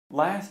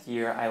Last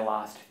year, I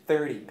lost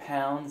 30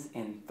 pounds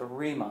in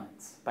 3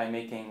 months by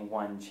making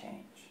one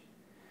change.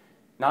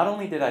 Not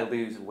only did I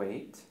lose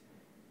weight,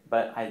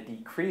 but I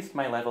decreased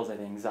my levels of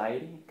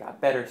anxiety,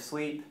 got better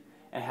sleep,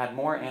 and had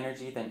more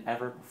energy than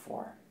ever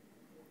before.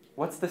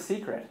 What's the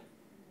secret?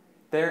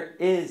 There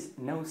is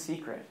no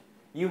secret.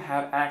 You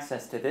have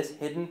access to this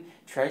hidden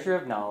treasure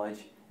of knowledge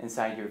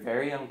inside your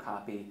very own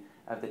copy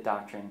of the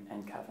Doctrine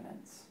and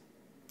Covenants.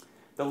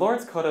 The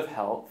Lord's Code of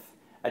Health,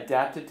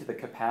 adapted to the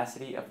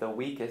capacity of the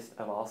weakest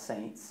of all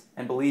saints,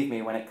 and believe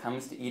me, when it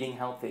comes to eating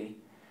healthy,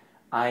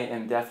 I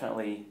am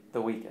definitely the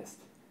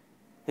weakest.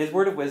 His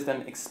word of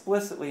wisdom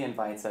explicitly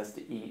invites us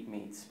to eat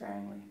meat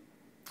sparingly.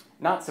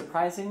 Not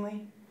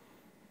surprisingly,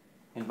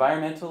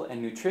 environmental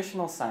and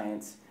nutritional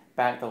science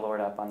back the Lord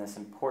up on this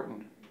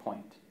important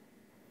point.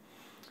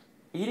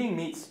 Eating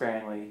meat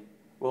sparingly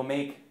will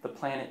make the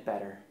planet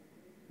better,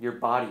 your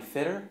body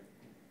fitter,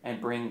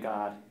 and bring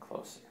God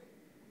closer.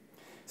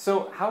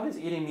 So how does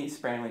eating meat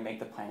sparingly make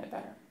the planet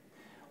better?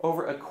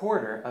 Over a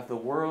quarter of the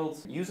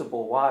world's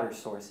usable water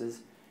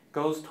sources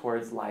goes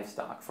towards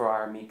livestock for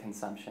our meat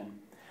consumption.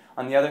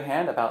 On the other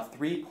hand, about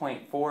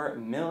 3.4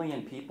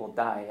 million people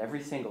die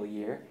every single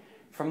year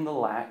from the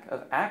lack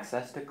of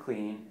access to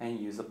clean and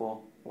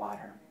usable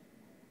water.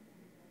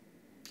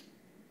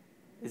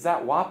 Is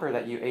that Whopper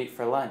that you ate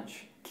for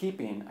lunch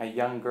keeping a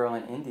young girl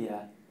in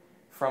India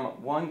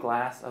from 1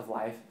 glass of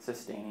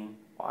life-sustaining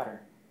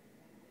water?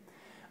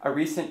 A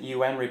recent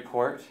UN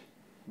report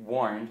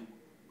warned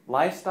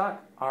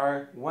livestock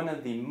are one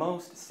of the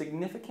most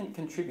significant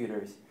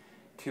contributors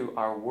to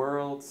our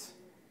world's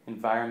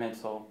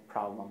environmental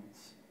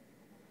problems.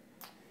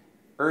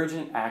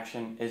 Urgent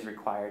action is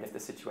required if the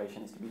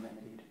situation is to be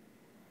remedied.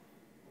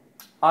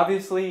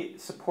 Obviously,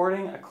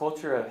 supporting a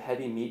culture of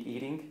heavy meat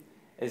eating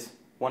is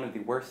one of the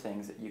worst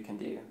things that you can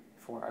do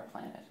for our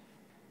planet.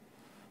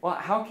 Well,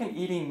 how can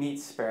eating meat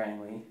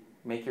sparingly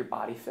make your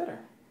body fitter?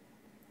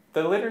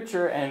 The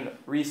literature and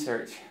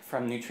research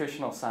from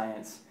nutritional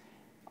science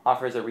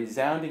offers a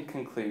resounding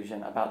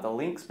conclusion about the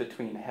links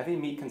between heavy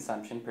meat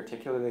consumption,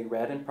 particularly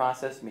red and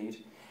processed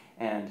meat,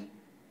 and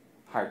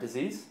heart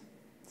disease,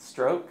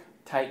 stroke,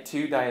 type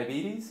 2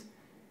 diabetes,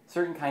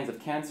 certain kinds of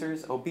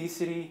cancers,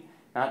 obesity,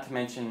 not to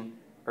mention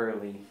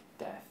early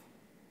death.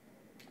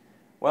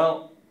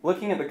 Well,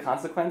 looking at the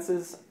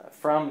consequences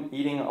from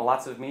eating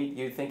lots of meat,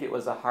 you'd think it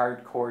was a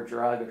hardcore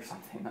drug or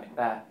something like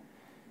that.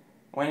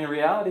 When in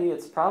reality,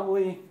 it's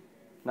probably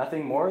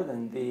nothing more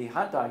than the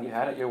hot dog you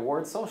had at your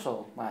ward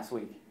social last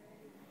week.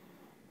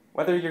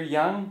 Whether you're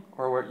young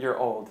or you're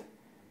old,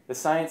 the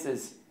science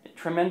is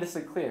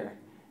tremendously clear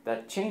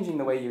that changing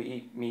the way you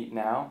eat meat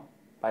now,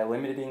 by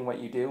limiting what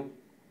you do,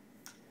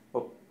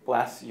 will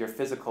bless your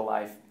physical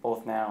life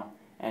both now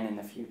and in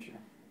the future.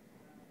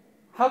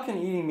 How can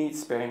eating meat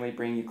sparingly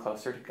bring you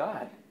closer to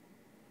God?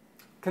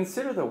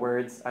 Consider the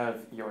words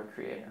of your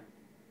Creator.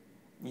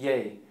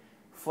 Yea,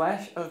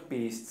 flesh of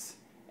beasts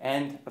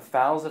and of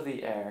fowls of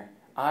the air,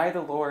 I,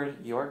 the Lord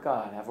your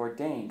God, have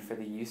ordained for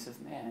the use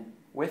of man,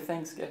 with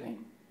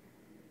thanksgiving.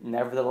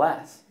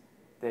 Nevertheless,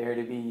 they are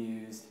to be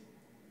used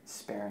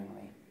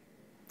sparingly.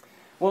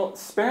 Well,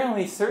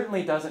 sparingly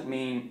certainly doesn't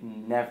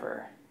mean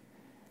never.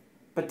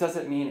 But does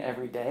it mean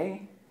every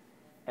day,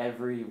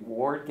 every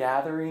ward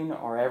gathering,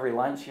 or every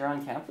lunch here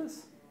on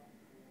campus?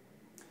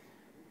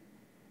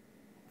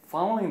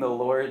 Following the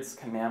Lord's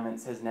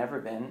commandments has never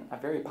been a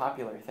very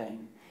popular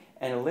thing,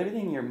 and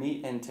limiting your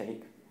meat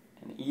intake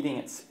and eating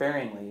it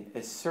sparingly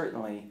is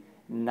certainly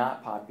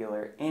not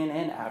popular in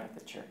and out of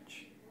the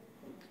church.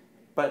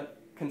 But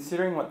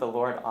considering what the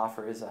Lord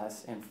offers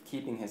us in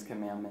keeping His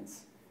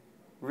commandments,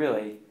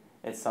 really,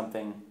 it's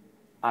something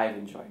I've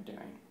enjoyed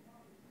doing.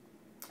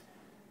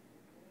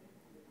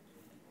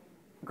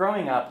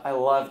 Growing up, I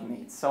loved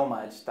meat so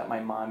much that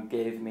my mom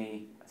gave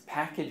me a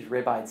packaged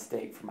ribeye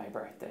steak for my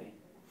birthday.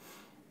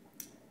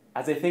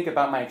 As I think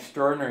about my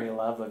extraordinary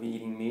love of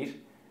eating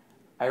meat,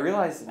 I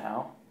realize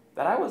now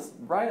that I was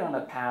right on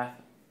a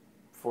path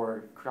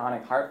for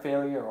chronic heart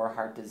failure or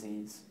heart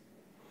disease.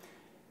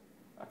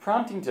 A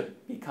prompting to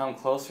become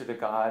closer to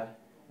God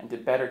and to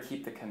better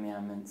keep the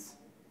commandments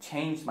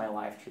changed my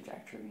life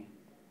trajectory.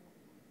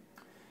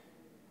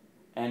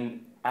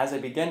 And as I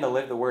began to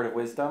live the word of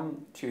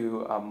wisdom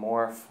to a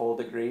more full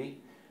degree,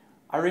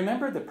 I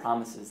remembered the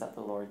promises that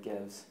the Lord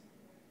gives.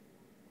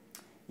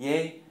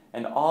 Yea,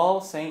 and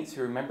all saints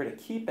who remember to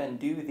keep and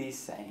do these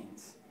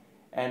sayings,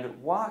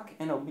 and walk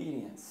in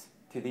obedience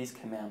to these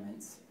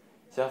commandments,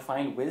 shall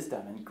find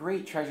wisdom and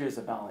great treasures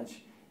of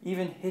knowledge,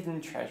 even hidden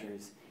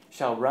treasures,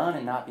 shall run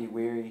and not be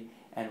weary,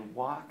 and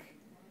walk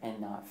and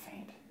not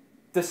faint.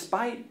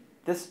 Despite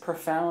this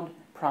profound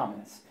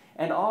promise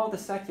and all the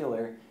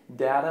secular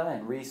data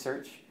and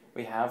research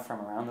we have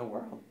from around the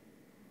world,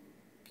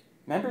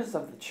 members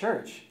of the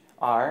church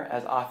are,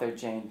 as author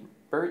Jane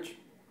Birch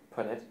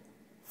put it,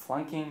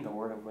 flunking the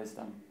word of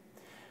wisdom.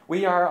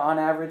 We are, on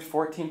average,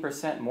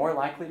 14% more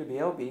likely to be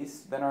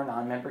obese than our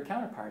non-member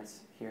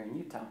counterparts here in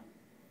Utah.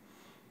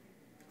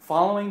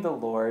 Following the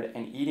Lord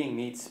and eating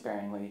meat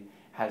sparingly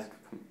has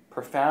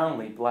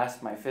profoundly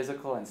blessed my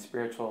physical and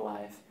spiritual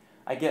life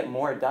I get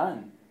more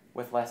done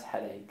with less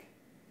headache.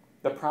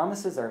 The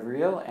promises are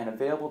real and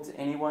available to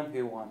anyone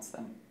who wants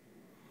them.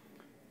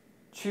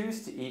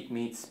 Choose to eat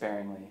meat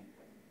sparingly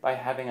by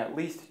having at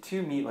least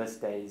 2 meatless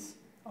days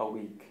a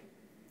week.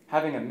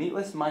 Having a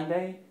meatless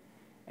Monday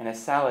and a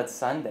salad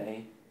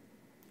Sunday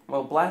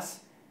will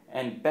bless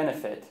and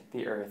benefit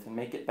the earth and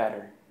make it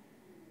better.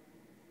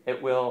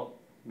 It will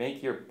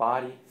make your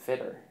body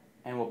fitter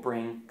and will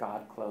bring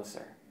God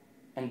closer.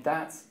 And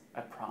that's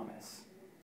a promise.